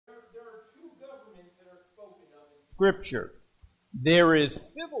Scripture. There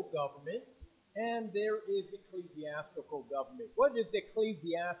is civil government and there is ecclesiastical government. What is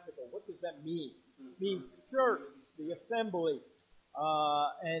ecclesiastical? What does that mean? It means church, the assembly.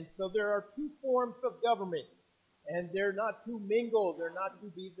 And so there are two forms of government, and they're not to mingle, they're not to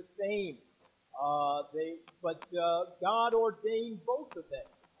be the same. But God ordained both of them,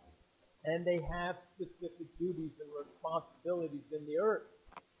 and they have specific duties and responsibilities in the earth.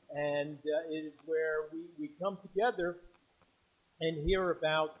 And it is where we come together and hear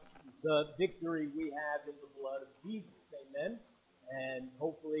about the victory we have in the blood of Jesus. Amen. And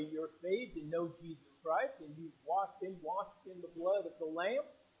hopefully you're saved and know Jesus Christ, and you've been washed in the blood of the Lamb,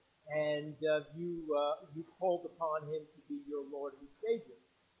 and you called upon Him to be your Lord and Savior.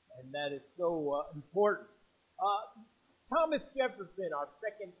 And that is so important. Thomas Jefferson, our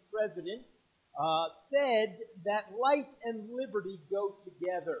second president, said that light and liberty go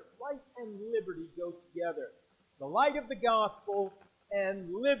together. Light and liberty go together. The light of the gospel and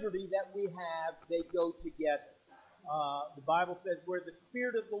liberty that we have, they go together. The Bible says where the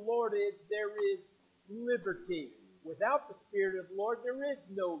Spirit of the Lord is, there is liberty. Without the Spirit of the Lord, there is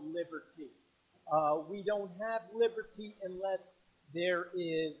no liberty. We don't have liberty unless there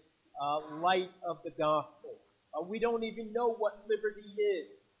is light of the gospel. We don't even know what liberty is.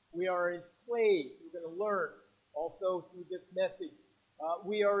 We are enslaved. We're going to learn also through this message.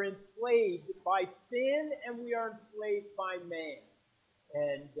 We are enslaved by sin, and we are enslaved by man.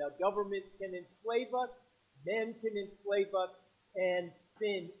 And governments can enslave us, men can enslave us, and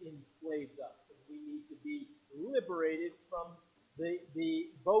sin enslaves us. And we need to be liberated from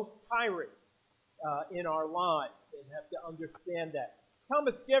the both tyrants in our lives, and have to understand that.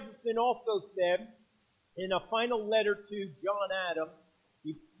 Thomas Jefferson also said in a final letter to John Adams,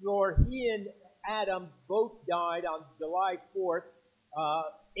 before he and Adams both died on July 4th,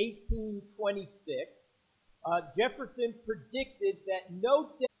 1826, Jefferson predicted that no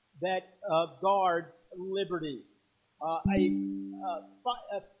death that guards liberty.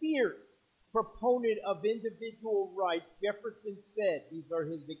 A fierce proponent of individual rights, Jefferson said, these are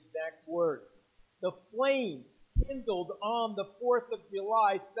his exact words, the flames kindled on the 4th of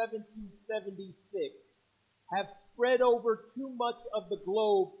July, 1776, have spread over too much of the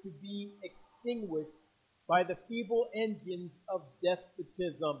globe to be extinguished by the feeble engines of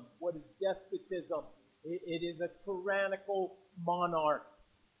despotism. What is despotism? It is a tyrannical monarch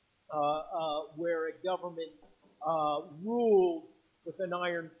where a government rules with an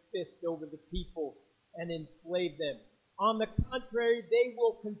iron fist over the people and enslave them. On the contrary, they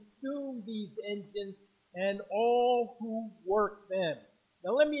will consume these engines and all who work them.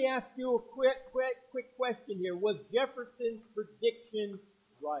 Now let me ask you a quick question here. Was Jefferson's prediction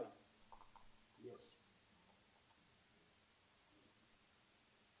right? Yes.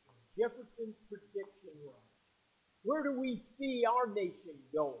 Jefferson's prediction right? Where do we see our nation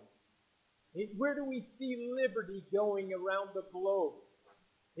going? Where do we see liberty going around the globe?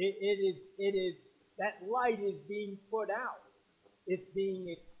 It is that light is being put out. It's being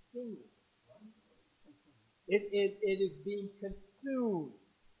extinguished. It is being consumed.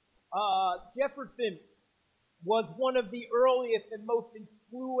 Jefferson was one of the earliest and most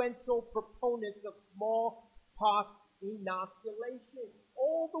influential proponents of smallpox inoculation,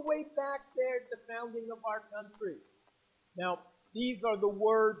 all the way back there at the founding of our country. Now, these are the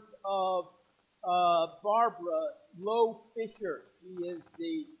words of Barbara Lowe Fisher. She is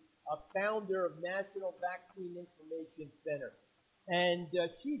the founder of National Vaccine Information Center. And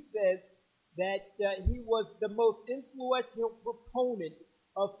she says that he was the most influential proponent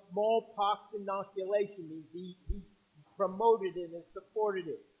of smallpox inoculation. He promoted it and supported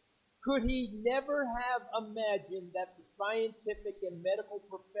it. Could he never have imagined that the scientific and medical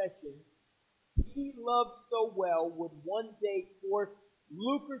professions he loved so well would one day force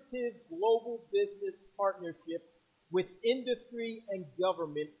lucrative global business partnership with industry and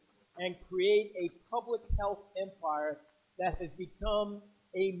government and create a public health empire that has become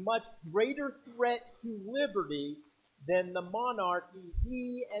a much greater threat to liberty than the monarchy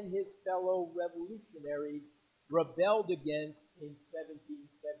he and his fellow revolutionaries rebelled against in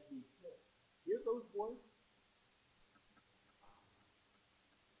 1776. Hear those words?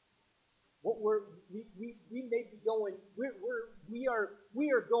 We may be going. We are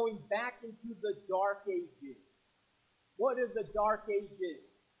going back into the Dark Ages. What are the Dark Ages?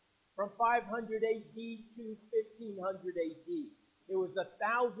 From 500 AD to 1500 AD. It was a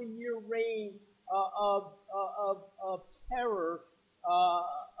 1,000-year reign of terror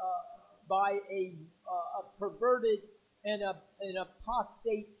by a perverted and an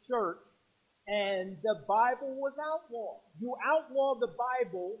apostate church, and the Bible was outlawed. You outlaw the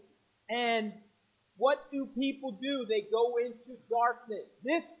Bible, and What do people do? They go into darkness.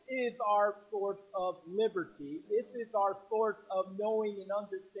 This is our source of liberty. This is our source of knowing and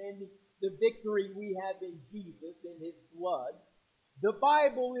understanding the victory we have in Jesus, in His blood. The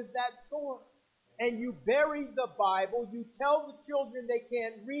Bible is that source. And you bury the Bible. You tell the children they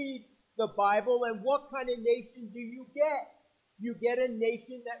can't read the Bible. And what kind of nation do you get? You get a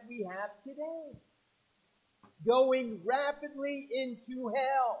nation that we have today. Going rapidly into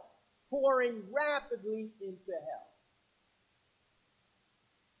hell. Pouring rapidly into hell.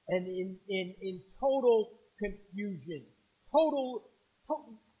 And in total confusion.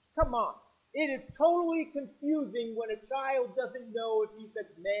 Come on. It is totally confusing when a child doesn't know if he's a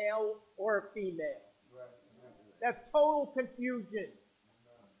male or a female. That's total confusion.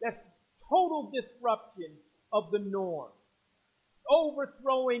 That's total disruption of the norm.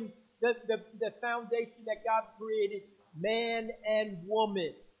 Overthrowing the foundation that God created, man and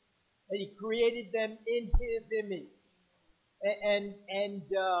woman. And He created them in His image. And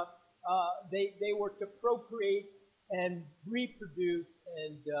they were to procreate and reproduce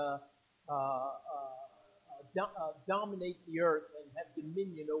and dominate the earth and have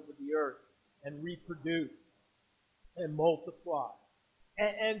dominion over the earth and reproduce and multiply.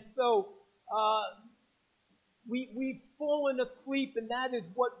 And so we've fallen asleep, and that is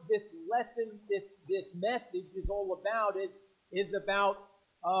what this lesson, this message is all about. Is about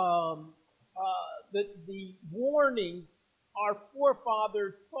the warnings our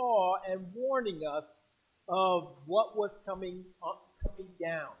forefathers saw and warning us of what was coming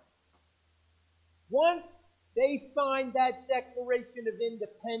down. Once they signed that Declaration of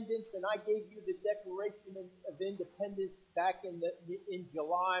Independence, and I gave you the Declaration of Independence back in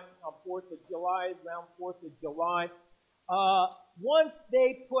July, on 4th of July, around 4th of July. Once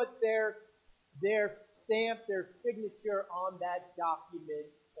they put their stamp, their signature on that document,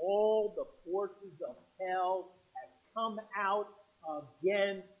 all the forces of hell have come out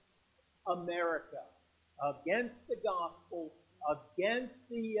against America, against the gospel, against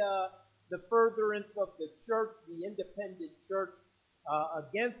the furtherance of the church, the independent church,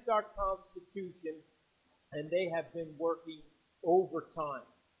 against our Constitution, and they have been working overtime.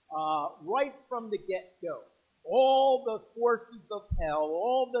 Right from the get-go, all the forces of hell,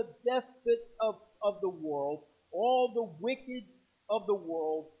 all the despots of the world, all the wicked of the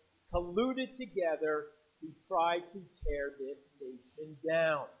world colluded together to try to tear this nation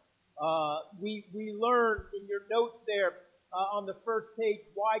down. We learned in your notes there on the first page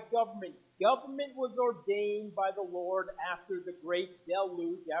why government. Government was ordained by the Lord after the great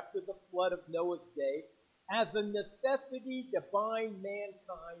deluge, after the flood of Noah's day, as a necessity to bind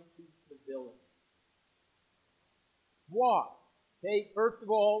mankind to civility. Why? Okay, first of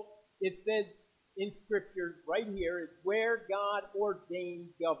all, it says in Scripture right here is where God ordained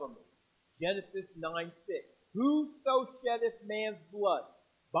government. Genesis 9:6. Whoso sheddeth man's blood,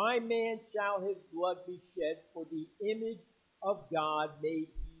 by man shall his blood be shed, for the image of God made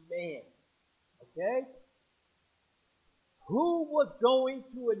he man. Okay? Who was going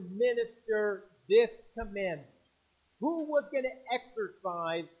to administer this commandment? Who was going to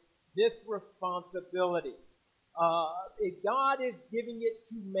exercise this responsibility? God is giving it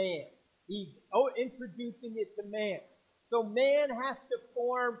to man. He's introducing it to man. So man has to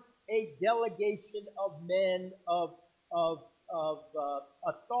form a delegation of men of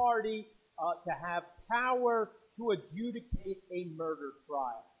authority to have power to adjudicate a murder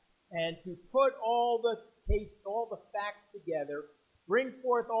trial and to put all the facts together, bring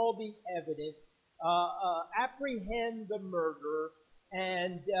forth all the evidence, apprehend the murderer,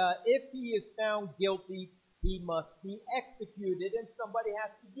 and if he is found guilty, he must be executed, and somebody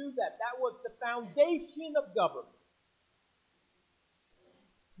has to do that. That was the foundation of government.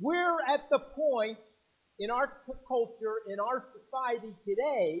 We're at the point in our culture, in our society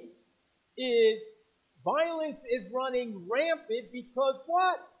today, is violence is running rampant because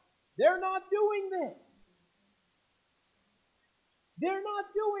what? They're not doing this. They're not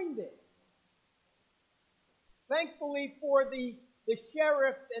doing this. Thankfully for the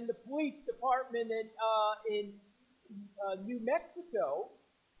sheriff and the police department in New Mexico,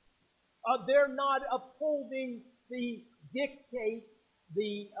 they're not upholding the dictate,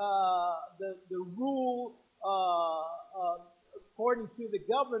 the rule according to the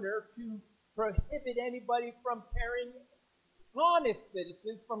governor to prohibit anybody from carrying, honest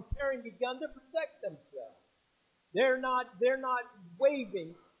citizens from carrying a gun to protect themselves. They're not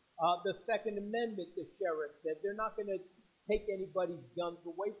waiving the Second Amendment. The sheriff said they're not going to take anybody's guns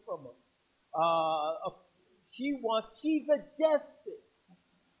away from them. She's a despot.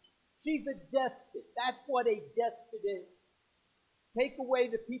 She's a despot. That's what a despot is. take away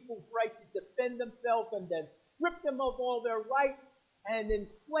the people's right to defend themselves, and then strip them of all their rights and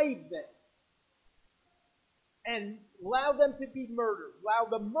enslave them. And allow them to be murdered. Allow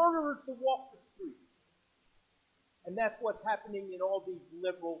the murderers to walk the streets. And that's what's happening in all these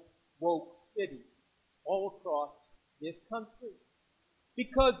liberal, woke cities all across this country.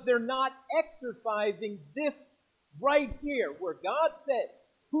 Because they're not exercising this right here, where God said,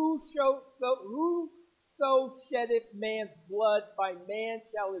 Whoso sheddeth man's blood, by man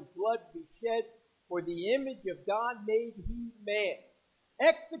shall his blood be shed, for the image of God made he man.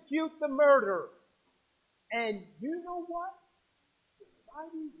 Execute the murderer. And you know what?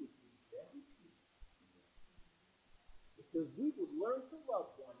 Society would be very peaceful. Because we would learn to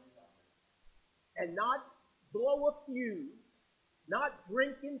love one another. And not blow a fuse, not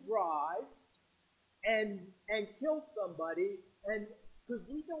drink and drive, and kill somebody, and because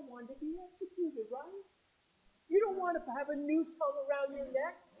we don't want to be executed, right? You don't want to have a noose hung around your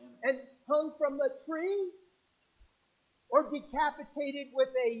neck and hung from a tree, or decapitated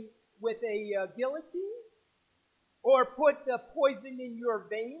with a guillotine, or put poison in your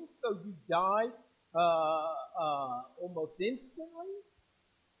veins so you die almost instantly.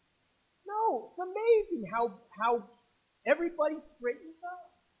 No, it's amazing how everybody straightens up.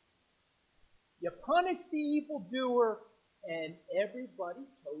 You punish the evildoer, and everybody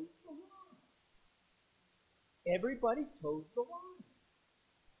toes the line. Everybody toes the line.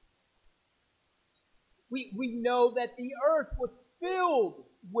 We know that the earth was filled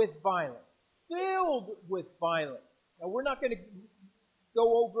with violence. Filled with violence. Now, we're not going to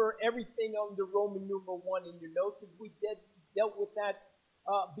go over everything under Roman numeral 1 in your notes, because we dealt with that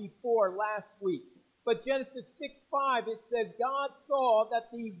before last week. But Genesis 6:5, it says, God saw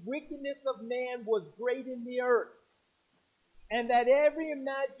that the wickedness of man was great in the earth, and that every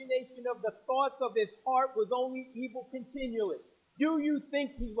imagination of the thoughts of his heart was only evil continually. Do you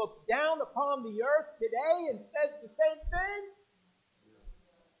think he looks down upon the earth today and says the same thing?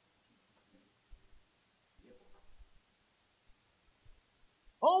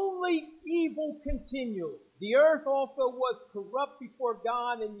 Only evil continually. The earth also was corrupt before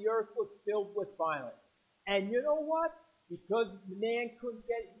God, and the earth was filled with violence. And you know what? Because man couldn't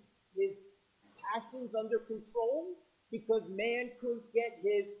get his passions under control, because man couldn't get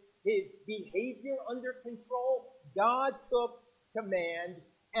his behavior under control, God took command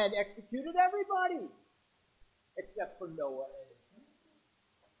and executed everybody. Except for Noah and his family.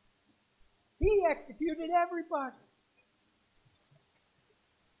 He executed everybody.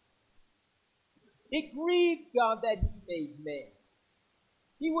 It grieved God that he made man.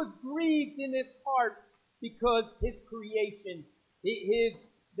 He was grieved in his heart because his creation, the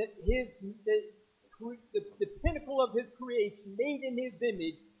pinnacle of his creation, made in his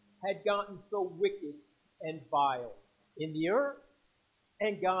image, had gotten so wicked and vile in the earth.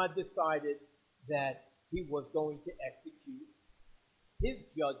 And God decided that he was going to execute his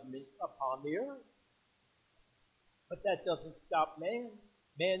judgment upon the earth. But that doesn't stop man.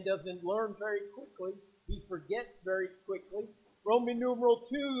 Man doesn't learn very quickly. He forgets very quickly. Roman numeral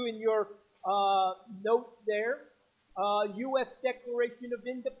 2 in your notes there. U.S. Declaration of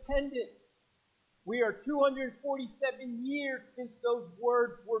Independence. We are 247 years since those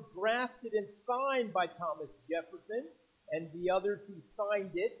words were drafted and signed by Thomas Jefferson and the others who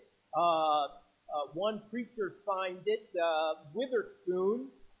signed it. One preacher signed it, Witherspoon.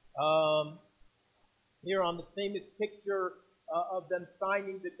 Here on the famous picture of them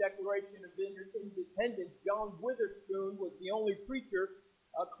signing the Declaration of Independence, John Witherspoon was the only preacher,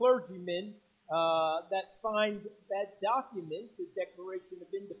 clergyman, that signed that document, the Declaration of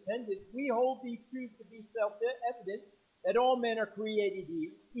Independence. We hold these truths to be self-evident, that all men are created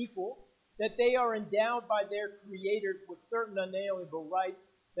equal, that they are endowed by their creators with certain unalienable rights,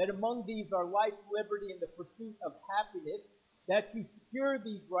 that among these are life, liberty, and the pursuit of happiness, that to secure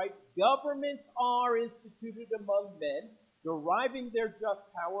these rights, governments are instituted among men, deriving their just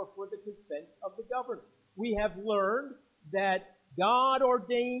power for the consent of the governed. We have learned that God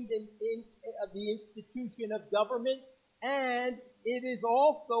ordained the institution of government, and it is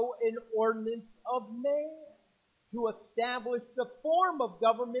also an ordinance of man to establish the form of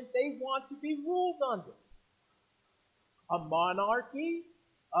government they want to be ruled under. A monarchy,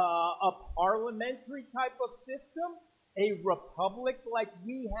 a parliamentary type of system, a republic like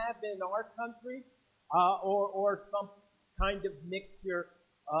we have in our country, or some kind of mixture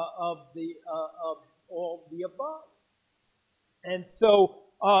of all the above. And so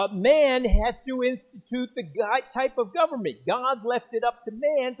man has to institute the type of government. God left it up to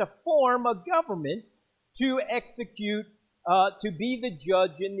man to form a government to execute, to be the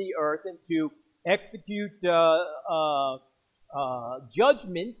judge in the earth, and to execute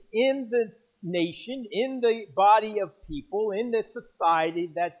judgment in the nation, in the body of people, in the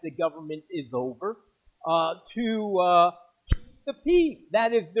society that the government is over, to keep the peace.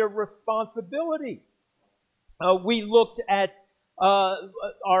 That is their responsibility. We looked at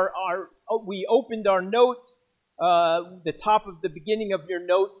we opened our notes. The top of the beginning of your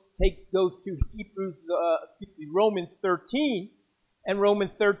notes goes to Romans 13. And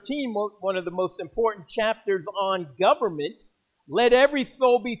Romans 13, one of the most important chapters on government. Let every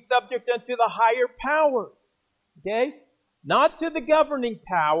soul be subject unto the higher powers. Okay? Not to the governing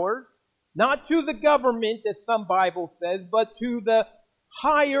powers, not to the government, as some Bible says, but to the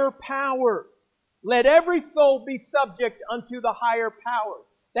higher power. Let every soul be subject unto the higher power.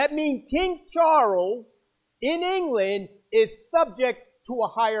 That means King Charles in England is subject to a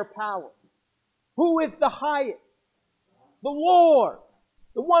higher power. Who is the highest? The Lord.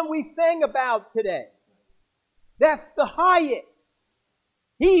 The one we sang about today. That's the highest.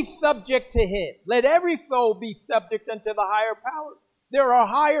 He's subject to Him. Let every soul be subject unto the higher power. There are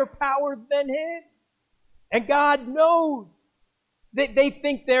higher powers than Him. And God knows that they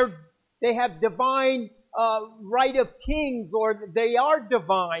think they have divine right of kings, or they are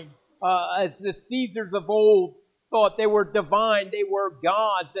divine, as the Caesars of old thought they were divine, they were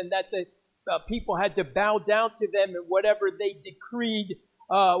gods, and that the people had to bow down to them, and whatever they decreed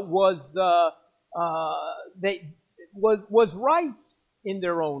was right in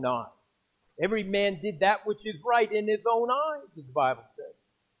their own eyes. Every man did that which is right in his own eyes, as the Bible says.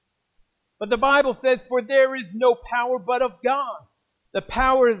 But the Bible says, for there is no power but of God. The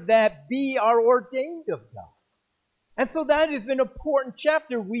powers that be are ordained of God. And so that is an important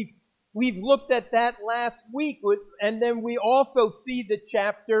chapter. We've looked at that last week, and then we also see the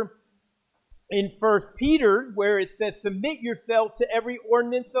chapter in 1 Peter where it says, submit yourselves to every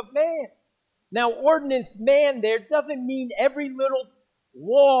ordinance of man. Now, ordinance man there doesn't mean every little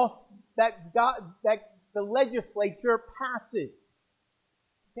law that the legislature passes.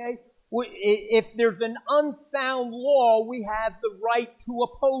 Okay? If there's an unsound law, we have the right to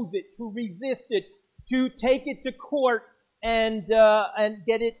oppose it, to resist it, to take it to court and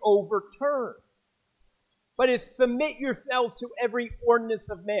get it overturned. But it's submit yourselves to every ordinance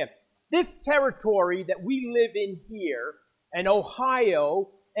of man. This territory that we live in here, and Ohio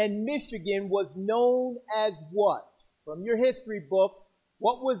and Michigan, was known as what? From your history books,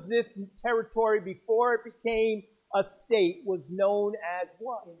 what was this territory before it became a state? Was known as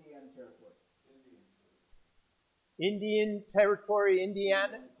what? Indian territory,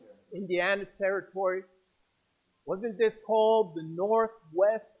 Indiana territory. Wasn't this called the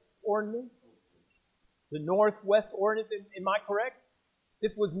Northwest Ordinance? The Northwest Ordinance, am I correct?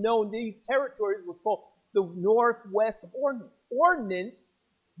 This was known, these territories were called the Northwest Ordinance. Ordinance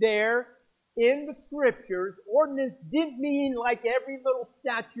there in the scriptures, ordinance didn't mean like every little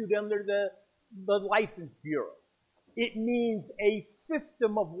statute under the License Bureau. It means a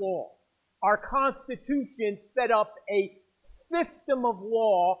system of law. Our Constitution set up a system of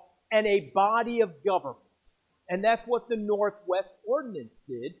law and a body of government. And that's what the Northwest Ordinance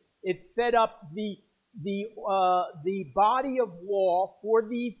did. It set up the body of law for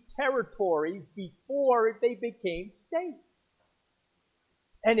these territories before they became states.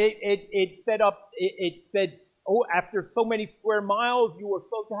 And it said, oh, after so many square miles, you were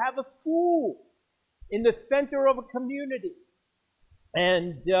supposed to have a school in the center of a community.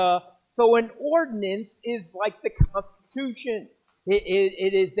 And so an ordinance is like the Constitution.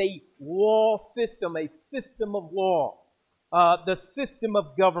 It is a law system, a system of law, the system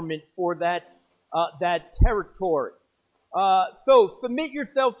of government for that territory. So submit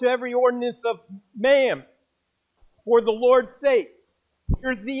yourselves to every ordinance of man for the Lord's sake.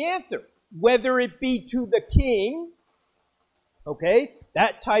 Here's the answer. Whether it be to the king, okay,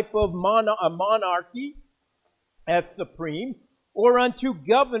 that type of monarchy as supreme, or unto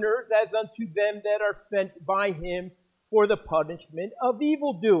governors as unto them that are sent by him for the punishment of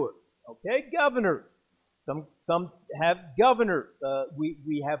evildoers. Okay, governors. Some have governors.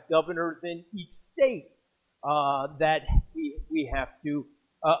 We have governors in each state that we have to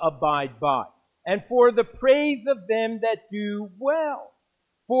abide by. And for the praise of them that do well.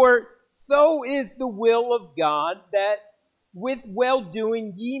 For so is the will of God, that with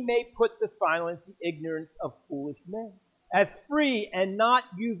well-doing ye may put to silence the ignorance of foolish men, as free, and not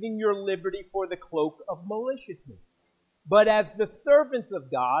using your liberty for the cloak of maliciousness. But as the servants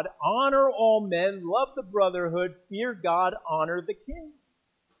of God, honor all men, love the brotherhood, fear God, honor the king.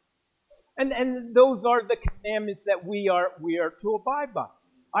 And those are the commandments that we are to abide by.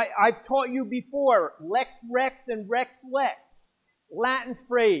 I've taught you before, lex rex and rex lex, Latin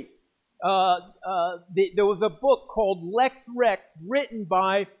phrase. there was a book called Lex Rex written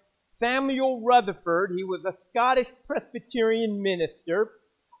by Samuel Rutherford. He was a Scottish Presbyterian minister.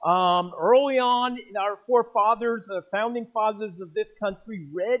 Early on, our forefathers, founding fathers of this country,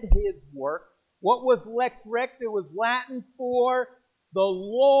 read his work. What was Lex Rex? It was Latin for the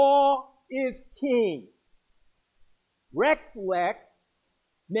law is king. Rex lex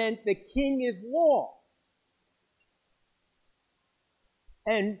meant the king is law.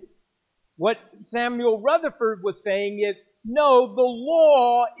 And what Samuel Rutherford was saying is, no, the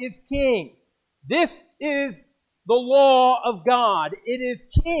law is king. This is the law of God. It is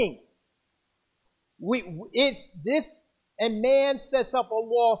king. It's this, and man sets up a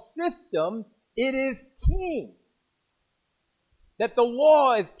law system. It is king. That the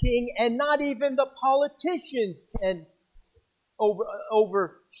law is king, and not even the politicians can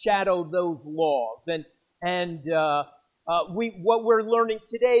overshadow those laws. What we're learning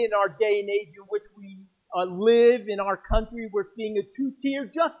today in our day and age in which we live in our country, we're seeing a two-tier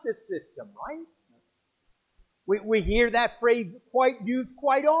justice system, right? We hear that phrase used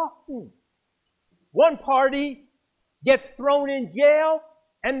quite often. One party gets thrown in jail,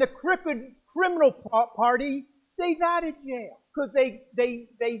 and the criminal party stays out of jail because they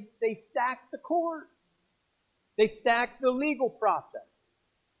stack the courts, they stack the legal process,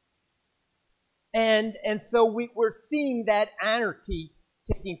 and so we're seeing that anarchy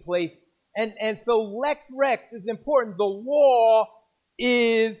taking place, and so Lex Rex is important. The law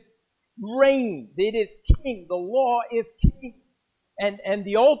reigns. It is king. The law is king. And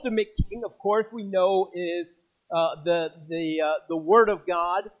the ultimate king, of course, we know is the Word of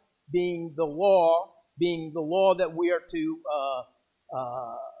God being the law that we are to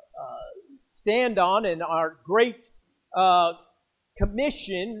stand on. And our great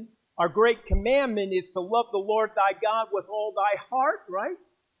commission, our great commandment is to love the Lord thy God with all thy heart, right?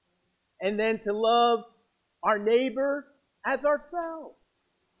 And then to love our neighbor as ourselves.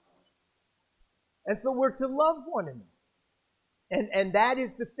 And so we're to love one another. And that is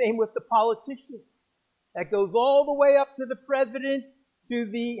the same with the politicians. That goes all the way up to the president, to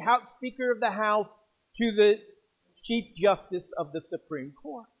the Speaker of the House, to the Chief Justice of the Supreme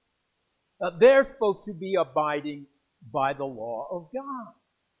Court. They're supposed to be abiding by the law of God.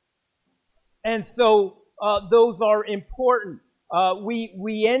 And so those are important.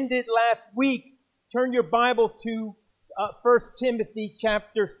 We ended last week. Turn your Bibles to 1 Timothy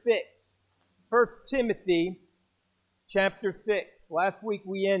chapter 6. 1 Timothy chapter 6. Last week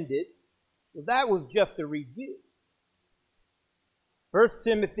we ended. So that was just a review. 1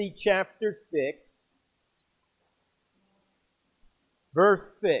 Timothy chapter 6,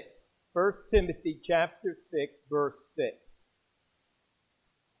 verse 6. 1 Timothy chapter 6, verse 6.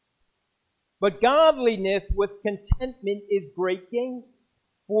 But godliness with contentment is great gain.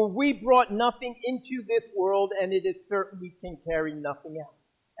 For we brought nothing into this world, and it is certain we can carry nothing out.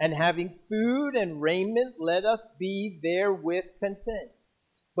 And having food and raiment, let us be therewith content.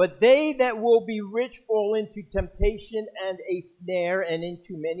 But they that will be rich fall into temptation and a snare, and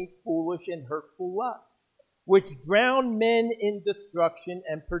into many foolish and hurtful lusts, which drown men in destruction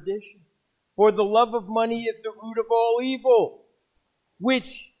and perdition. For the love of money is the root of all evil,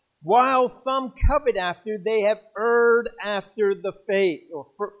 which while some covet after, they have erred after the faith, or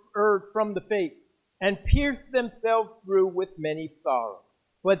erred from the faith, and pierced themselves through with many sorrows.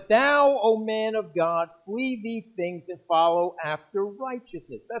 But thou, O man of God, flee these things and follow after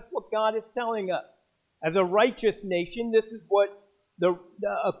righteousness. That's what God is telling us. As a righteous nation, this is what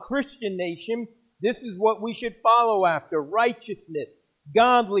a Christian nation, this is what we should follow after. Righteousness,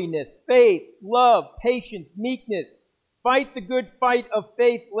 godliness, faith, love, patience, meekness. Fight the good fight of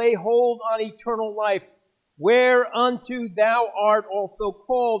faith. Lay hold on eternal life, whereunto thou art also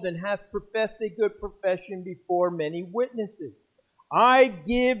called, and hast professed a good profession before many witnesses. I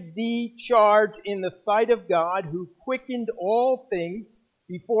give thee charge in the sight of God, who quickened all things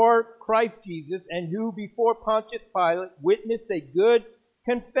before Christ Jesus, and who before Pontius Pilate witnessed a good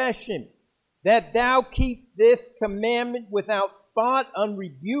confession, that thou keep this commandment without spot,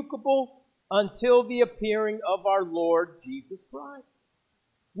 unrebukable, until the appearing of our Lord Jesus Christ,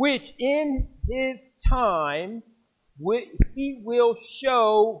 which in his time he will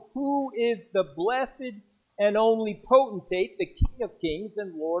show who is the blessed and only potentate, the King of kings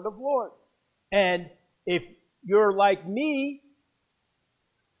and Lord of lords. And if you're like me,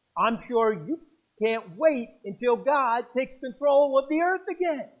 I'm sure you can't wait until God takes control of the earth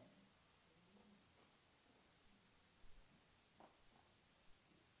again.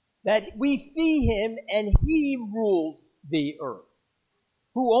 That we see him and he rules the earth,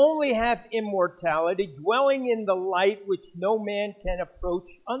 who only hath immortality, dwelling in the light which no man can approach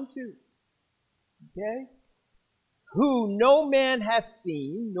unto. Okay? Who no man hath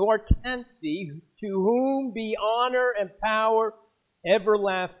seen, nor can see, to whom be honor and power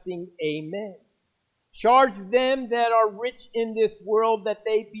everlasting. Amen. Charge them that are rich in this world that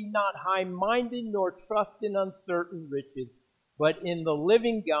they be not high-minded, nor trust in uncertain riches, but in the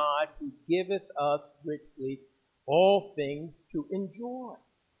living God who giveth us richly all things to enjoy.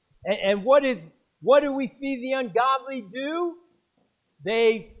 And what do we see the ungodly do?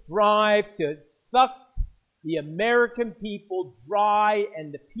 They strive to suck the American people dry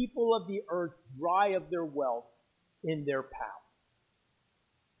and the people of the earth dry of their wealth in their power.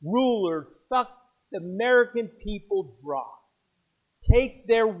 Rulers suck the American people dry. Take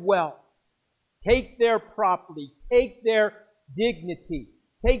their wealth. Take their property. Take their dignity.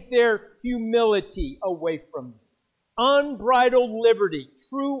 Take their humility away from them. Unbridled liberty,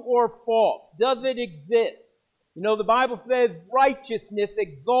 true or false, does it exist? You know, the Bible says righteousness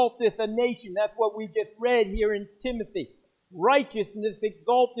exalteth a nation. That's what we just read here in Timothy. Righteousness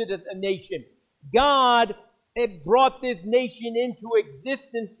exalteth a nation. God had brought this nation into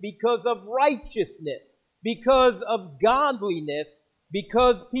existence because of righteousness, because of godliness,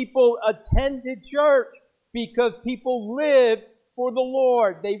 because people attended church, because people lived for the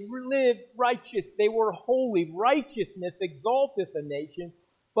Lord. They lived righteous. They were holy. Righteousness exalteth a nation.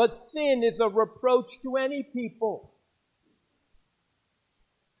 But sin is a reproach to any people.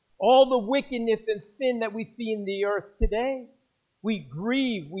 All the wickedness and sin that we see in the earth today, we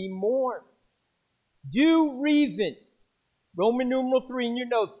grieve, we mourn. Due reason. Roman numeral 3 in your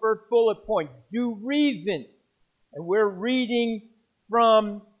notes, first bullet point. Due reason. And we're reading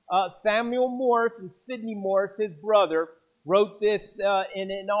from Samuel Morse, and Sidney Morse, his brother, wrote this in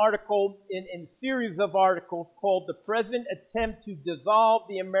an article, in a series of articles called The Present Attempt to Dissolve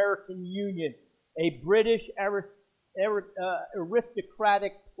the American Union, a British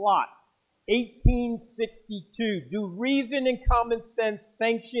aristocratic plot. 1862. Do reason and common sense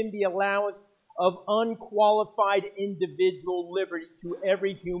sanction the allowance of unqualified individual liberty to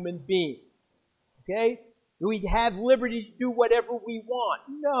every human being? Okay? Do we have liberty to do whatever we want?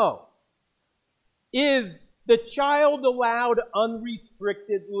 No. Is the child allowed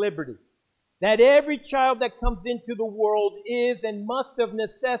unrestricted liberty? That every child that comes into the world is and must of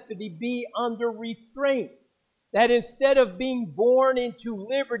necessity be under restraint. That instead of being born into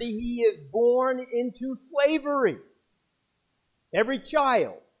liberty, he is born into slavery. Every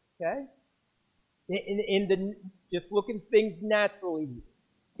child, okay? Just looking things naturally.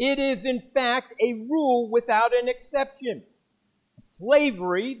 It is in fact a rule without an exception.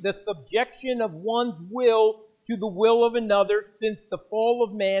 Slavery, the subjection of one's will to the will of another since the fall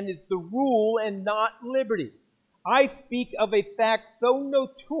of man, is the rule and not liberty. I speak of a fact so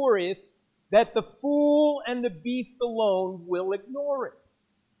notorious that the fool and the beast alone will ignore it.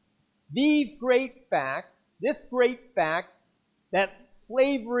 This great fact that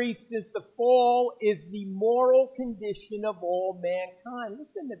slavery since the fall is the moral condition of all mankind.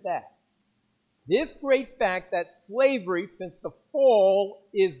 Listen to that. This great fact that slavery since the fall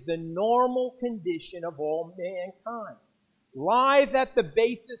is the normal condition of all mankind lies at the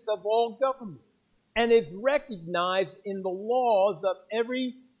basis of all government and is recognized in the laws of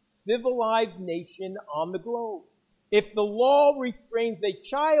every civilized nation on the globe. If the law restrains a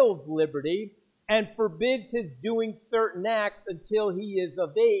child's liberty and forbids his doing certain acts until he is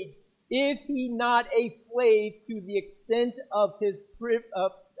of age, is he not a slave to the extent of his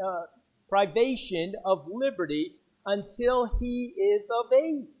privation of liberty until he is of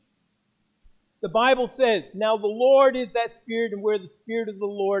age? The Bible says, now the Lord is that Spirit, and where the Spirit of the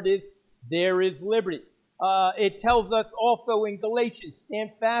Lord is, there is liberty. It tells us also in Galatians,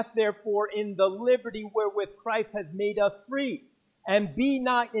 stand fast therefore in the liberty wherewith Christ has made us free, and be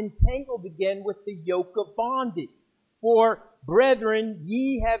not entangled again with the yoke of bondage. For, brethren,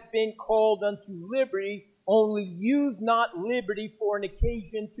 ye have been called unto liberty, only use not liberty for an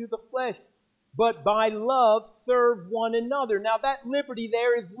occasion to the flesh, but by love serve one another. Now that liberty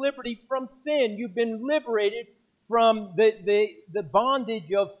there is liberty from sin. You've been liberated from the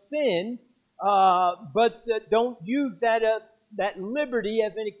bondage of sin, but don't use that liberty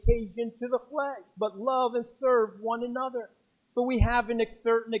as an occasion to the flesh, but love and serve one another. So we have a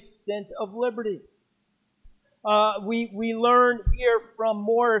certain extent of liberty. We learn here from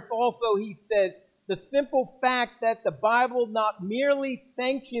Morris also, he says, the simple fact that the Bible not merely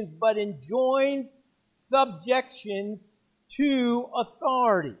sanctions but enjoins subjections to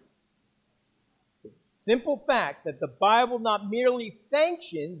authority. Simple fact that the Bible not merely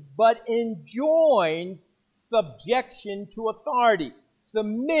sanctions but enjoins subjection to authority.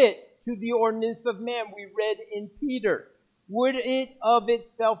 Submit to the ordinance of man, we read in Peter. would it of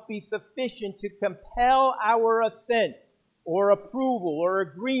itself be sufficient to compel our assent or approval or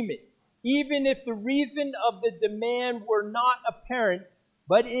agreement, even if the reason of the demand were not apparent,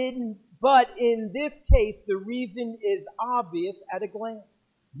 but in this case the reason is obvious at a glance?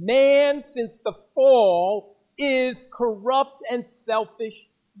 Man, since the fall, is corrupt and selfish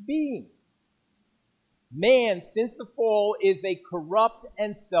being. Man, since the fall, is a corrupt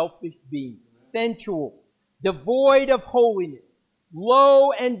and selfish being, sensual, devoid of holiness,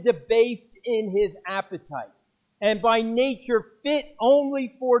 low and debased in his appetite, and by nature fit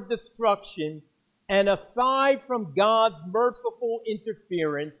only for destruction, and aside from God's merciful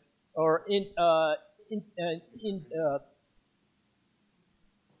interference, or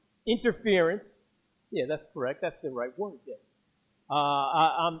interference, yeah, that's correct, that's the right word, yeah.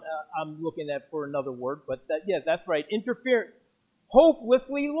 I'm looking at for another word, but that's right. Interference.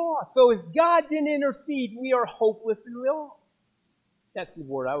 Hopelessly lost. So if God didn't intercede, we are hopelessly lost. That's the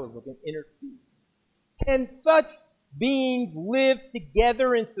word I was looking at, intercede. Can such beings live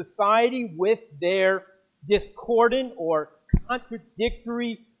together in society with their discordant or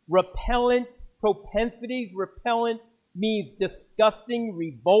contradictory, repellent propensities? Repellent means disgusting,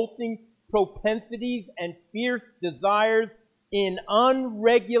 revolting propensities and fierce desires in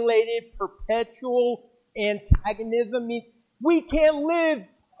unregulated, perpetual antagonism. Means we can't live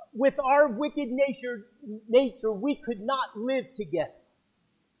with our wicked nature. We could not live together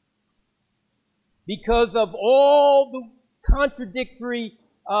because of all the contradictory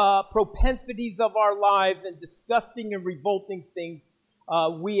propensities of our lives and disgusting and revolting things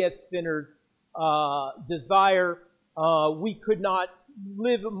we as sinners desire. We could not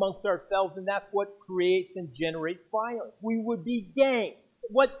live amongst ourselves, and that's what creates and generates violence. We would be gangs.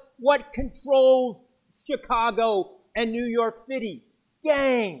 What controls Chicago and New York City?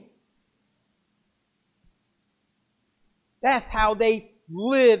 Gangs. That's how they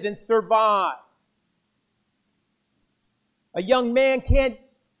live and survive. A young man can't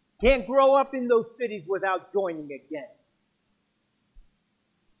grow up in those cities without joining a gang,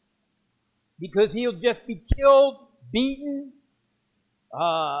 because he'll just be killed, beaten.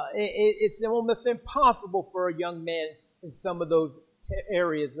 It's almost impossible for a young man in some of those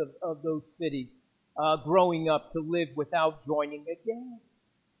areas of those cities growing up to live without joining a gang,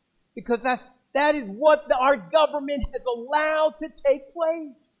 because that is what our government has allowed to take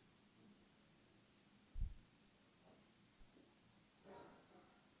place.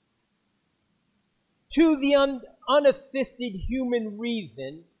 To the unassisted human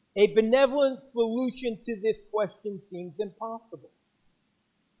reason, a benevolent solution to this question seems impossible.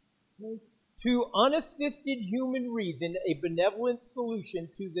 To unassisted human reason, a benevolent solution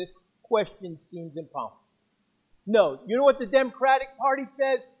to this question seems impossible. No, you know what the Democratic Party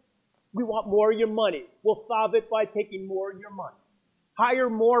says? We want more of your money. We'll solve it by taking more of your money. Hire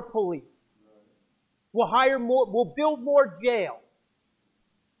more police. We'll hire more. We'll build more jails.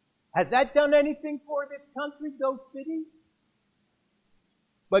 Has that done anything for this country, those cities?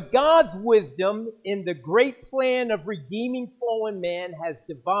 But God's wisdom in the great plan of redeeming fallen man has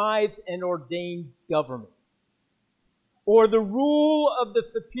devised and ordained government, or the rule of the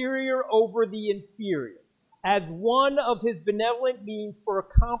superior over the inferior, as one of his benevolent means for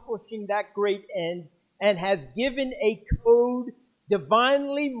accomplishing that great end, and has given a code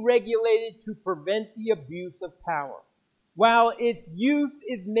divinely regulated to prevent the abuse of power, while its use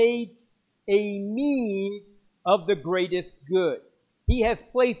is made a means of the greatest good. He has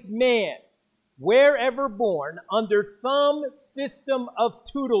placed man, wherever born, under some system of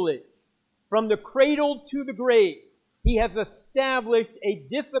tutelage. From the cradle to the grave, he has established a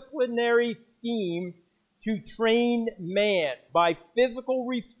disciplinary scheme to train man by physical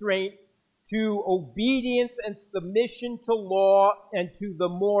restraint to obedience and submission to law, and to the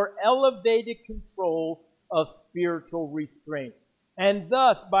more elevated control of spiritual restraint. And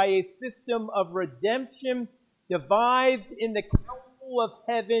thus, by a system of redemption devised in the council of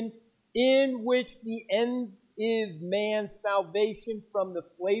heaven, in which the end is man's salvation from the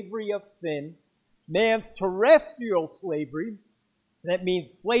slavery of sin, man's terrestrial slavery, that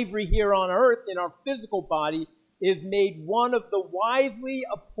means slavery here on earth in our physical body, is made one of the wisely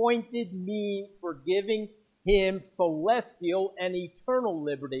appointed means for giving him celestial and eternal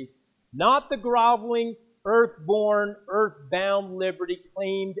liberty, not the groveling, earth-born, earth-bound liberty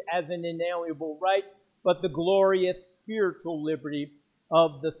claimed as an inalienable right, but the glorious spiritual liberty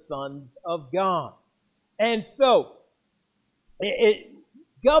of the sons of God. And so,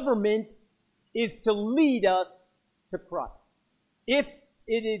 government is to lead us to Christ, if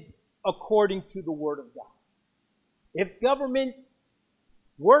it is according to the Word of God. If government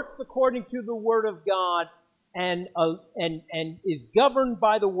works according to the Word of God, and is governed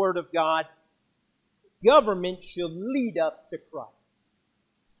by the Word of God, government should lead us to Christ.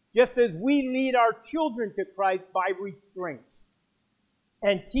 Just as we lead our children to Christ by restraints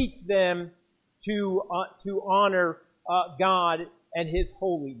and teach them to honor God and His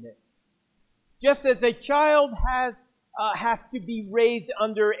holiness. Just as a child has to be raised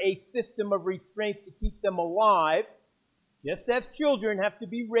under a system of restraints to keep them alive, just as children have to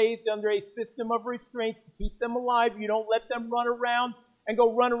be raised under a system of restraints to keep them alive. You don't let them run around and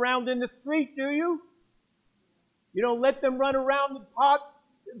go run around in the street, do you? You don't let them run around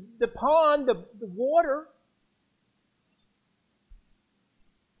the pond, the water.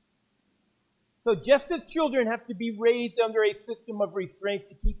 So just as children have to be raised under a system of restraints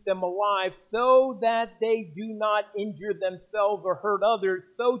to keep them alive so that they do not injure themselves or hurt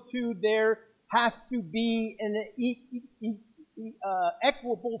others, so too there has to be an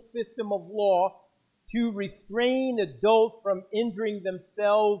equitable system of law to restrain adults from injuring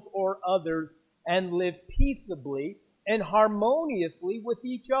themselves or others and live peaceably and harmoniously with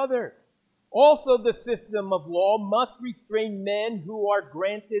each other. Also, the system of law must restrain men who are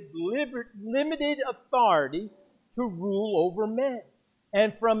granted limited authority to rule over men,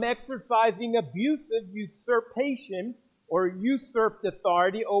 and from exercising abusive usurpation or usurped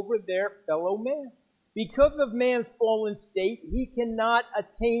authority over their fellow man. Because of man's fallen state, he cannot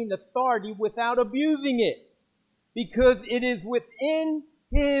attain authority without abusing it, because it is within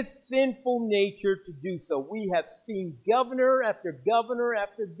his sinful nature to do so. We have seen governor after governor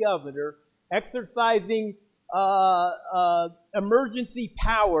after governor exercising emergency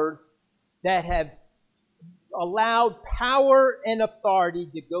powers that have allowed power and authority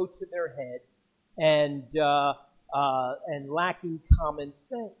to go to their head and lacking common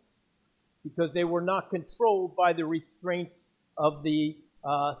sense because they were not controlled by the restraints of the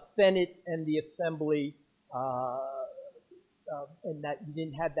Senate and the Assembly, and that you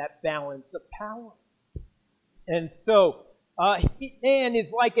didn't have that balance of power. And so, man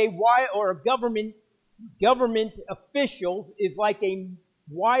is like government officials is like a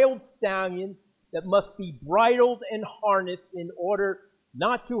wild stallion that must be bridled and harnessed in order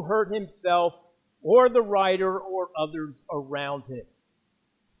not to hurt himself or the rider or others around him.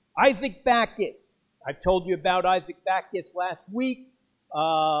 Isaac Backus. I told you about Isaac Backus last week.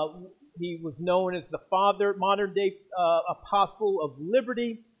 He was known as the modern day apostle of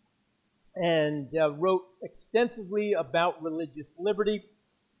liberty, and wrote extensively about religious liberty.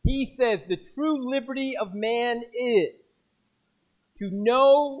 He says the true liberty of man is to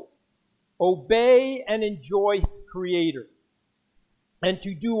know, obey, and enjoy his Creator, and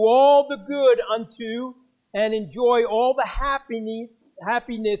to do all the good unto and enjoy all the happiness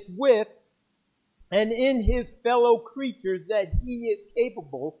with and in his fellow creatures that he is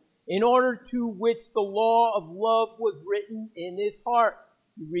capable, in order to which the law of love was written in his heart.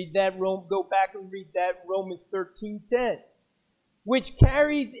 You read that, go back and read that, Romans 13:10, which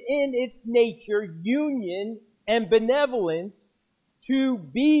carries in its nature union and benevolence to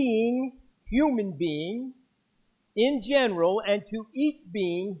human being in general, and to each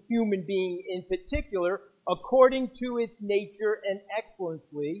being, human being in particular, according to its nature and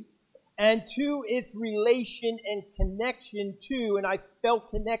excellency, and to its relation and connection to, and I spelled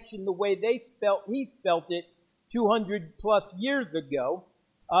connection the way he spelt it 200 plus years ago,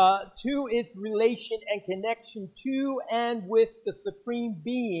 to its relation and connection to and with the Supreme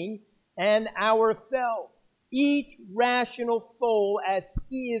Being and ourselves. Each rational soul, as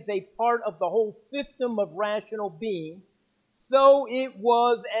he is a part of the whole system of rational beings, so it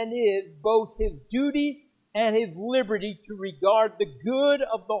was and is both his duty and his liberty to regard the good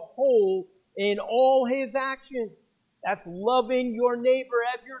of the whole in all his actions. That's loving your neighbor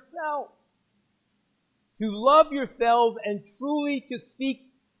as yourself. To love yourselves and truly to seek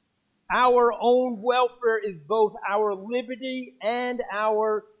our own welfare is both our liberty and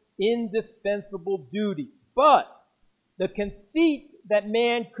our indispensable duty. But the conceit that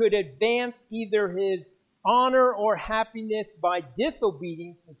man could advance either his honor or happiness by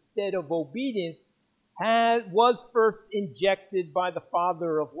disobedience instead of obedience was first injected by the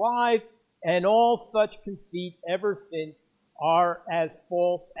father of lies, and all such conceit ever since are as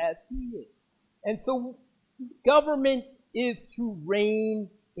false as he is. And so government is to reign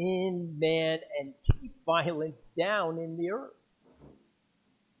in man and keep violence down in the earth.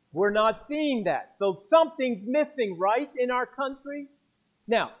 We're not seeing that. So something's missing, right, in our country?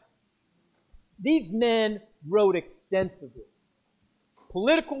 Now, these men wrote extensively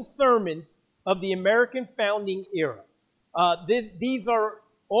political sermons of the American founding era. These are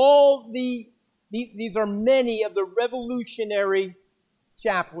many of the revolutionary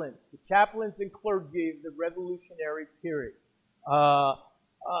chaplains, the chaplains and clergy of the Revolutionary period.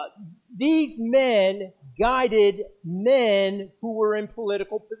 These men guided men who were in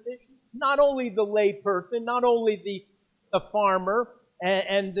political positions. Not only the lay person, not only the farmer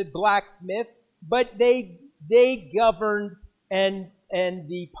and the blacksmith, but they governed, and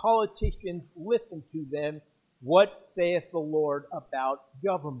the politicians listened to them. What saith the Lord about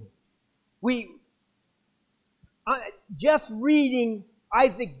government? Just reading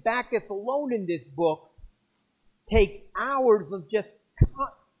Isaac Backus alone in this book takes hours of just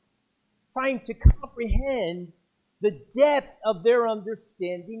trying to comprehend the depth of their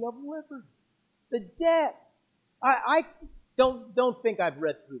understanding of liberty. The depth. I don't think I've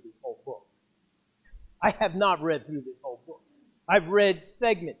read through this whole book. I have not read through this whole book. I've read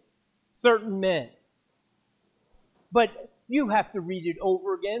segments, certain men. But you have to read it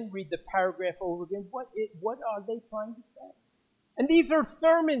over again, read the paragraph over again. What are they trying to say? And these are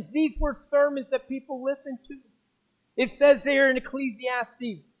sermons. These were sermons that people listened to. It says here in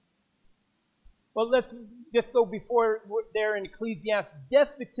Ecclesiastes. Well, let's just go before there in Ecclesiastes.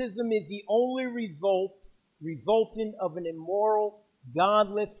 Despotism is the only resultant of an immoral,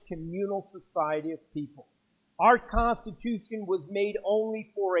 godless, communal society of people. Our Constitution was made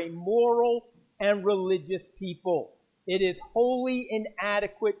only for a moral and religious people. It is wholly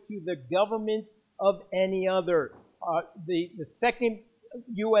inadequate to the government of any other. The second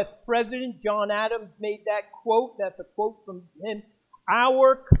U.S. President, John Adams, made that quote. That's a quote from him.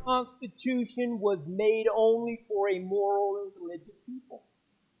 Our Constitution was made only for a moral and religious people.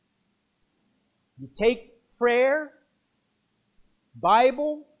 You take prayer,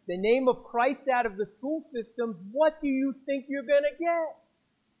 Bible, the name of Christ out of the school system, what do you think you're going to get?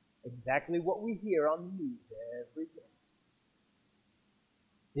 Exactly what we hear on the news every day.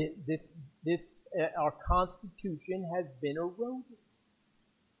 Our Constitution has been eroded.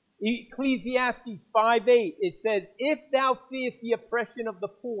 Ecclesiastes 5:8, it says, if thou seest the oppression of the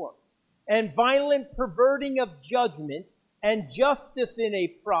poor, and violent perverting of judgment, and justice in a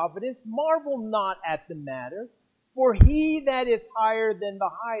providence, marvel not at the matter, for he that is higher than the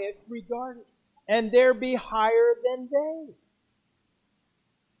highest regardeth, and there be higher than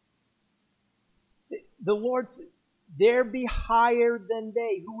they. The Lord says, there be higher than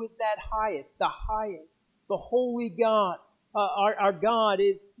they. Who is that highest? The highest. The holy God. Our God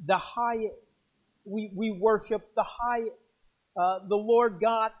is the highest. We worship the highest. The Lord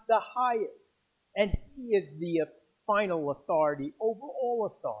God, the highest. And He is the final authority over all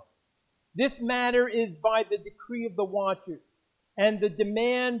authority. This matter is by the decree of the watchers, and the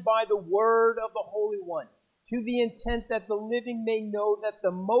demand by the word of the Holy One, to the intent that the living may know that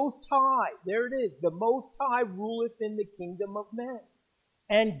the Most High, there it is, the Most High ruleth in the kingdom of men,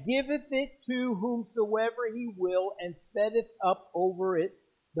 and giveth it to whomsoever He will, and setteth up over it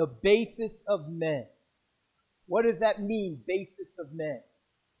the basis of men. What does that mean, basis of men?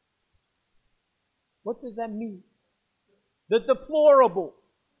 What does that mean? The deplorable.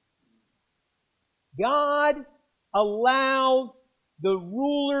 God allows the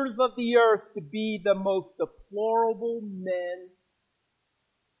rulers of the earth to be the most deplorable men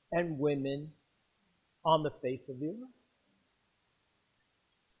and women on the face of the earth.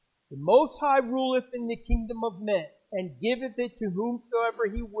 The Most High ruleth in the kingdom of men, and giveth it to whomsoever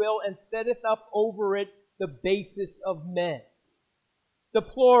He will, and setteth up over it the basis of men.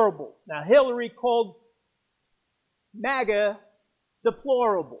 Deplorable. Now Hillary called MAGA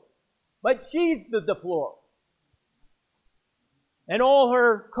deplorable, but she's the deplorable. And all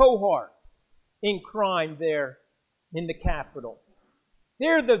her cohorts in crime there in the Capitol.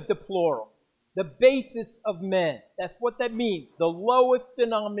 They're the deplorable. The basis of men. That's what that means. The lowest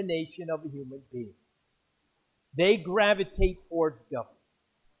denomination of a human being. They gravitate towards government.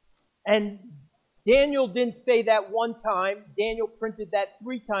 And Daniel didn't say that one time. Daniel printed that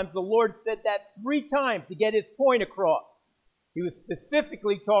 3 times. The Lord said that 3 times to get His point across. He was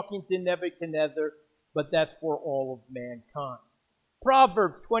specifically talking to Nebuchadnezzar, but that's for all of mankind.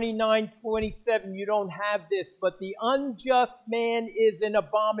 Proverbs 29:27, you don't have this, but the unjust man is an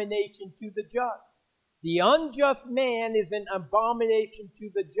abomination to the just. The unjust man is an abomination to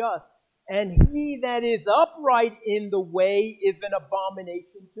the just, and he that is upright in the way is an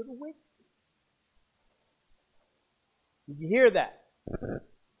abomination to the wicked. Did you hear that?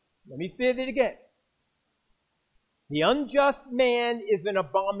 Let me say it again. The unjust man is an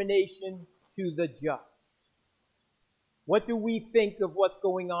abomination to the just. What do we think of what's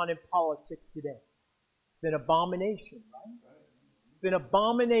going on in politics today? It's an abomination, right? It's an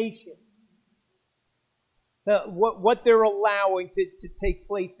abomination. What they're allowing to take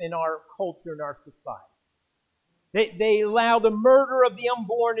place in our culture and our society. They allow the murder of the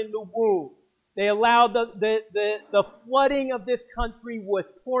unborn in the womb. They allow the flooding of this country with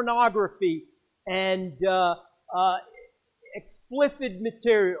pornography and explicit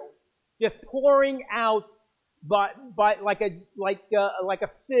material, just pouring out by like a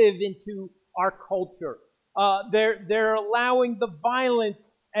sieve into our culture. They're allowing the violence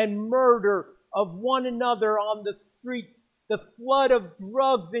and murder of one another on the streets, the flood of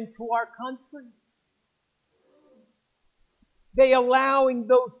drugs into our country. They allowing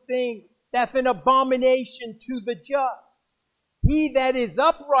those things. That's an abomination to the just. He that is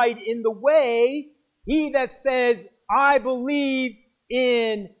upright in the way, he that says, I believe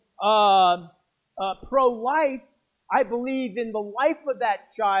in pro-life, I believe in the life of that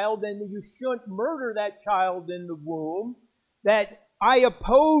child and that you shouldn't murder that child in the womb, that I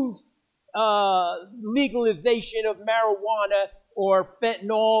oppose legalization of marijuana or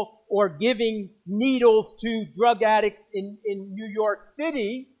fentanyl or giving needles to drug addicts in New York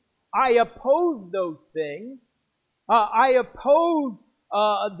City. I oppose those things. I oppose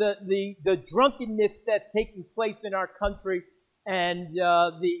the drunkenness that's taking place in our country and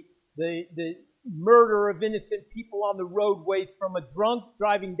the murder of innocent people on the roadways from a drunk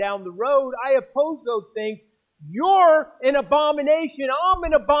driving down the road. I oppose those things. You're an abomination. I'm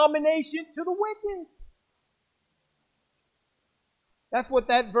an abomination to the wicked. That's what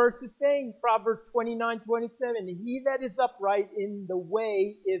that verse is saying, Proverbs 29:27. He that is upright in the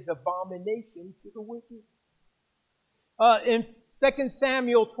way is abomination to the wicked. In 2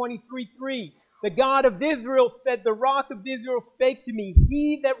 Samuel 23:3, the God of Israel said, the rock of Israel spake to me,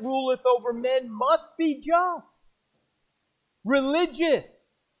 he that ruleth over men must be just, religious,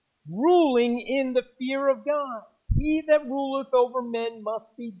 ruling in the fear of God. He that ruleth over men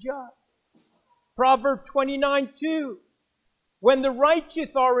must be just. Proverbs 29:2, when the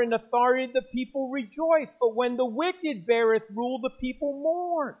righteous are in authority, the people rejoice, but when the wicked beareth rule, the people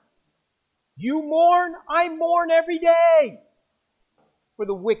mourn. You mourn, I mourn every day for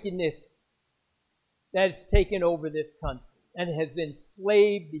the wickedness that has taken over this country and has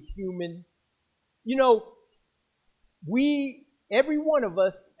enslaved the human. You know, every one of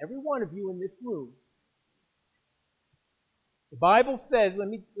us, every one of you in this room, the Bible says, let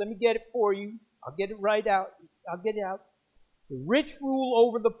me get it for you. I'll get it right out. I'll get it out. The rich rule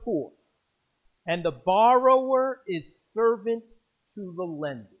over the poor, and the borrower is servant to the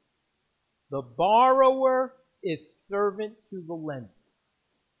lender. The borrower is servant to the lender.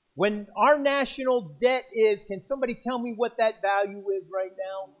 When our national debt is, can somebody tell me what that value is right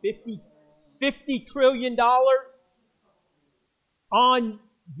now? $50 trillion on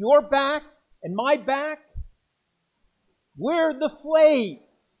your back and my back? We're the slaves.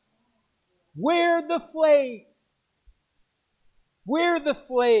 We're the slaves. We're the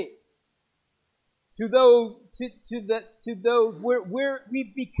slaves to those.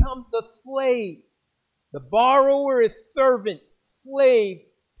 We've become the slave. The borrower is servant, slave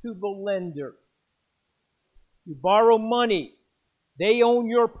to the lender. You borrow money. They own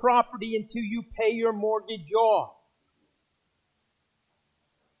your property until you pay your mortgage off.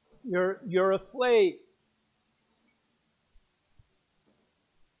 You're a slave.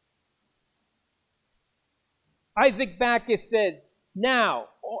 Isaac Backus says, now,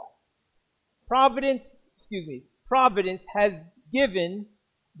 Providence has given,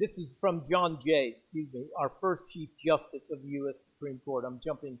 this is from John Jay, our first Chief Justice of the U.S. Supreme Court. I'm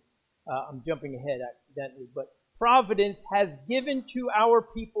jumping ahead accidentally, but Providence has given to our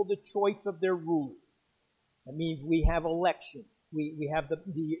people the choice of their rulers. That means we have elections. We have the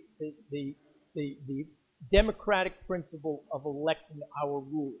democratic principle of electing our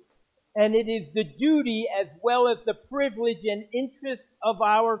rulers. And it is the duty as well as the privilege and interest of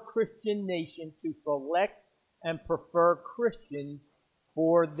our Christian nation to select and prefer Christians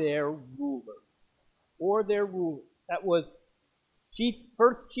for their rulers. For their rulers. That was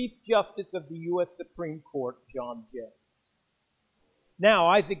first Chief Justice of the U.S. Supreme Court, John Jay. Now,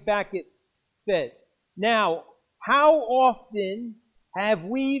 Isaac Backus said, now, how often have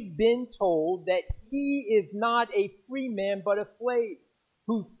we been told that he is not a free man but a slave,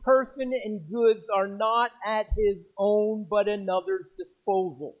 whose person and goods are not at his own but another's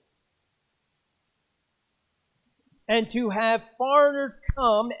disposal? And to have foreigners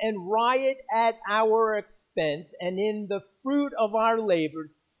come and riot at our expense and in the fruit of our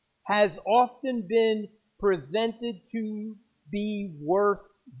labors has often been presented to be worse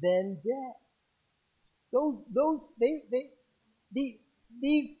than death.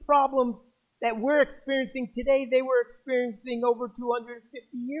 These problems that we're experiencing today, they were experiencing over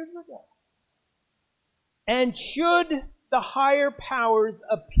 250 years ago. And should the higher powers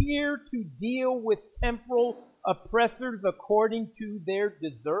appear to deal with temporal oppressors according to their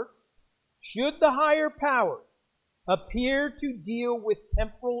deserts? Should the higher power appear to deal with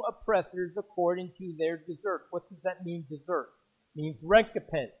temporal oppressors according to their desert? What does that mean, desert? It means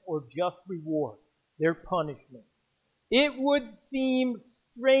recompense or just reward, their punishment. It would seem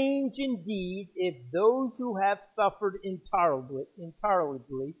strange indeed if those who have suffered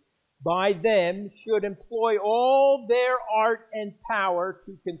intolerably by them should employ all their art and power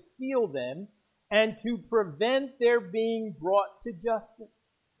to conceal them and to prevent their being brought to justice.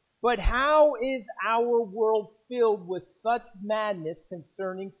 But how is our world filled with such madness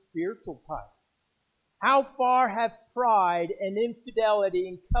concerning spiritual tyrants? How far have pride and infidelity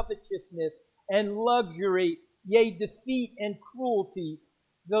and covetousness and luxury, yea, deceit and cruelty?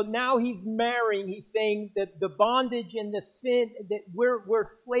 Though now he's marrying, he's saying that the bondage and the sin, that we're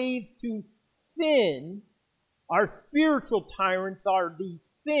slaves to sin. Our spiritual tyrants are these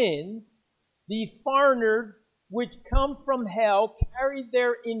sins, these foreigners which come from hell, carry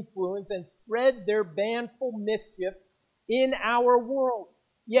their influence and spread their banful mischief in our world.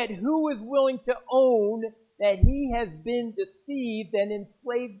 Yet who is willing to own that he has been deceived and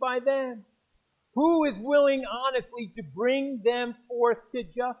enslaved by them? Who is willing honestly to bring them forth to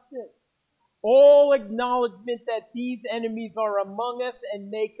justice? All acknowledgement that these enemies are among us and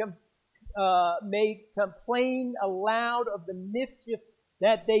may complain aloud of the mischief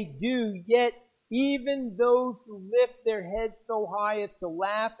that they do, yet even those who lift their heads so high as to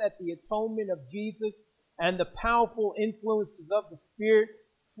laugh at the atonement of Jesus and the powerful influences of the Spirit,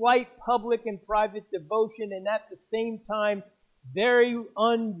 slight public and private devotion, and at the same time very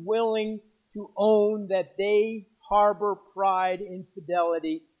unwilling to own that they harbor pride,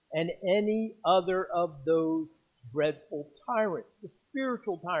 infidelity, and any other of those dreadful tyrants, the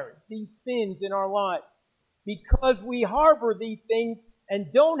spiritual tyrants, these sins in our lives. Because we harbor these things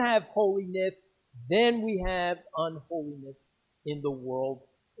and don't have holiness, then we have unholiness in the world.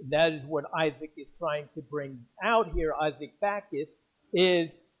 And that is what Isaac is trying to bring out here, Isaac Backus, is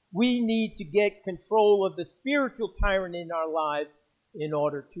we need to get control of the spiritual tyrant in our lives in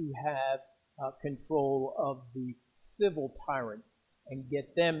order to have control of the civil tyrants and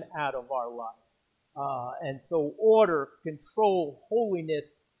get them out of our life. And so order, control, holiness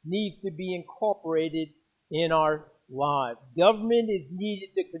needs to be incorporated in our lives. Government is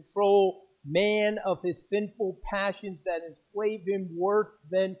needed to control man of his sinful passions that enslave him worse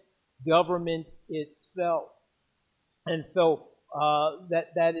than government itself. And so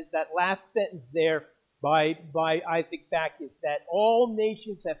that last sentence there by Isaac Backus, that all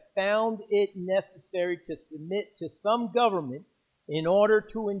nations have found it necessary to submit to some government in order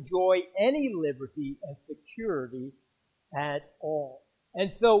to enjoy any liberty and security at all.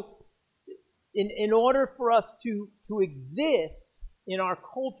 And so in order for us to exist in our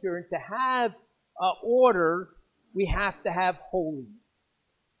culture and to have order, we have to have holiness.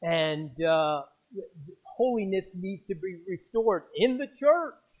 And holiness needs to be restored in the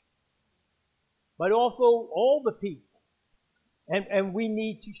church, but also all the people. And we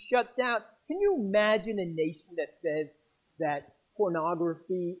need to shut down. Can you imagine a nation that says that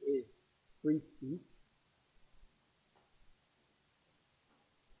pornography is free speech?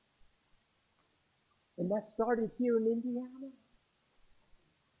 And that started here in Indiana.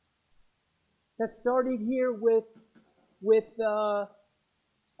 That started here with the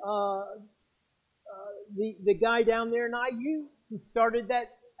guy down there in IU who started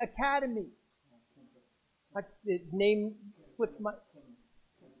that academy. His name slipped my...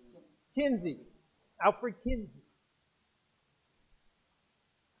 Kinsey. Alfred Kinsey.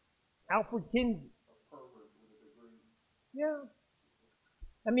 Alfred Kinsey. Yeah.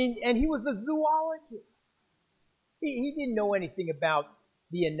 I mean, and he was a zoologist. He didn't know anything about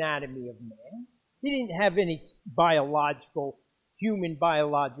the anatomy of man. He didn't have any human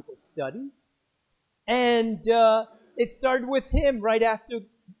biological studies. And it started with him right after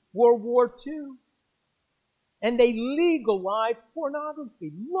World War II. And they legalized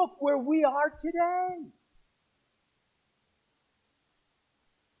pornography. Look where we are today.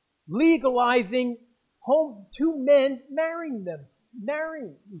 Legalizing two men marrying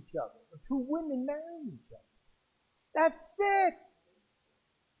each other, or two women marrying each other. That's sick.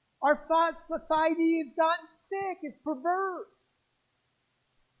 Our society has gotten sick. It's perverse.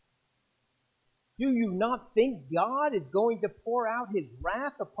 Do you not think God is going to pour out His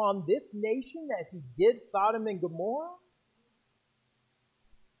wrath upon this nation as He did Sodom and Gomorrah?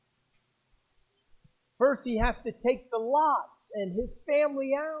 First, He has to take the Lots and his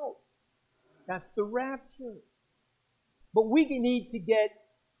family out. That's the rapture. But we need to get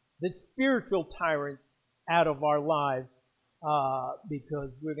the spiritual tyrants out of our lives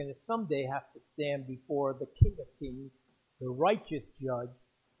because we're going to someday have to stand before the King of Kings, the righteous judge,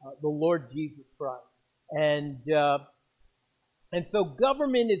 the Lord Jesus Christ. And so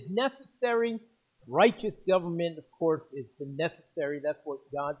government is necessary. Righteous government, of course, is the necessary. That's what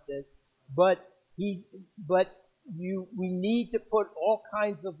God says. But we need to put all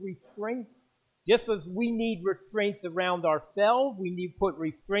kinds of restraints. Just as we need restraints around ourselves, we need to put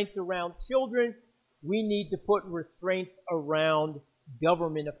restraints around children, we need to put restraints around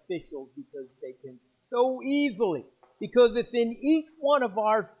government officials, because they can so easily, because it's in each one of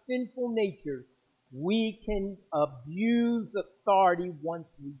our sinful natures, we can abuse authority once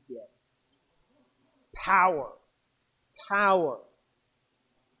we get it. Power.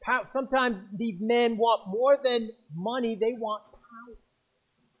 Sometimes these men want more than money, they want power.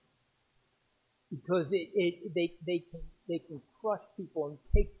 Because they can crush people and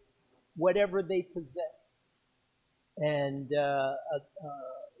take whatever they possess, and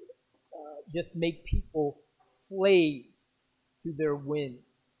just make people slaves to their whims.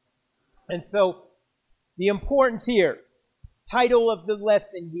 And so the importance here, title of the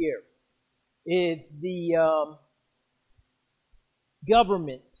lesson here, is the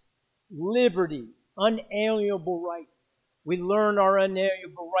government, liberty, unalienable rights. We learn our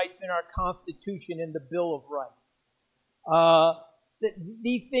unalienable rights in our Constitution and the Bill of Rights.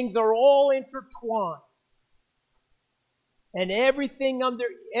 These things are all intertwined. And everything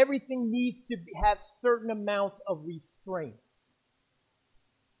needs to have certain amounts of restraints.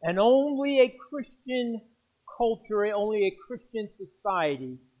 And only a Christian culture, only a Christian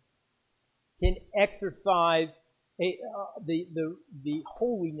society can exercise the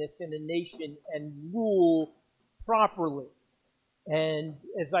holiness in a nation and rule properly. And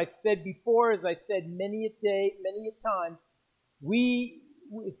as I said before, as I said many a time,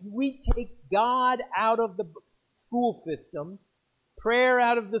 if we take God out of the school system, prayer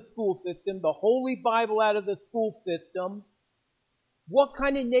out of the school system, the Holy Bible out of the school system, what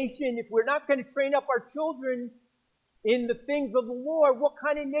kind of nation, if we're not going to train up our children in the things of the Lord, what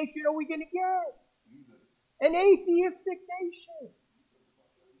kind of nation are we going to get? An atheistic nation.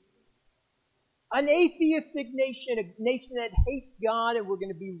 An atheistic nation, a nation that hates God, and we're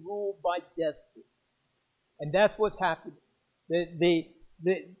going to be ruled by despots. And that's what's happening.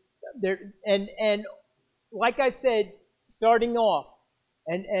 And like I said, starting off,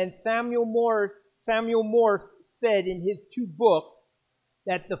 and Samuel Morse said in his 2 books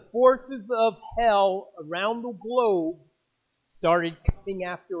that the forces of hell around the globe started coming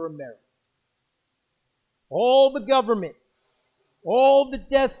after America. All the governments, all the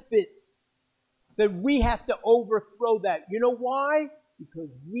despots said we have to overthrow that. You know why? Because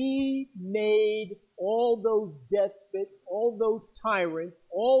we made all those despots, all those tyrants,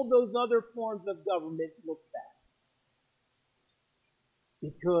 all those other forms of government look bad.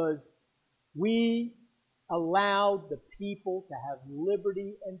 Because we allowed the people to have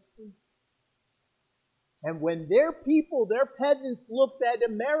liberty and freedom. And when their people, their peasants, looked at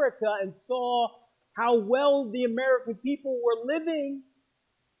America and saw how well the American people were living,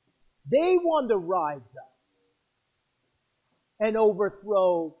 they wanted to rise up and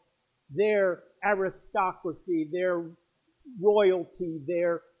overthrow their aristocracy, their royalty,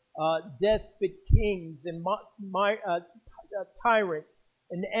 their despot kings and tyrants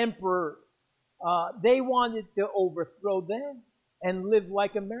and emperors. They wanted to overthrow them and live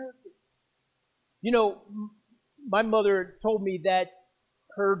like Americans. You know, my mother told me that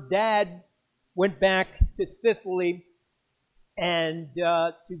her dad went back to Sicily and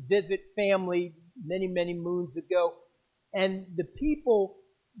to visit family many moons ago, and the people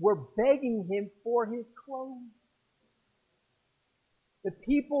were begging him for his clothes. The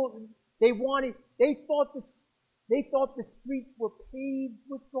people, they thought the streets were paved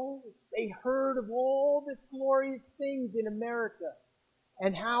with gold. They heard of all this glorious things in America.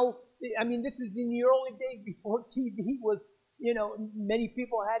 And how, I mean, this is in the early days before TV was, you know, many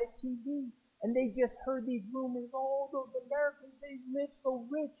people had a TV. And they just heard these rumors, oh, those Americans, they live so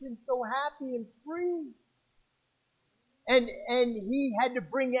rich and so happy and free. And he had to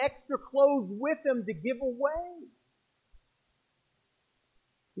bring extra clothes with him to give away.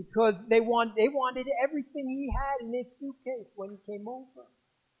 Because they wanted everything he had in his suitcase when he came over.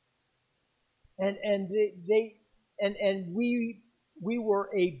 And we were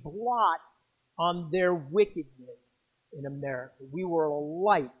a blot on their wickedness in America. We were a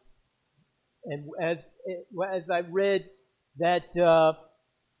light. And as I read that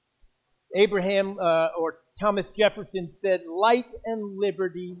Abraham or Thomas Jefferson said, light and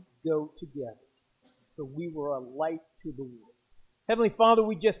liberty go together. So we were a light to the world. Heavenly Father,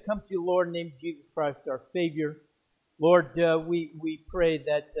 we just come to you, Lord, in the name of Jesus Christ, our Savior. Lord, we pray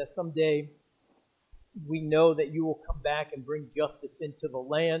that someday we know that you will come back and bring justice into the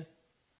land.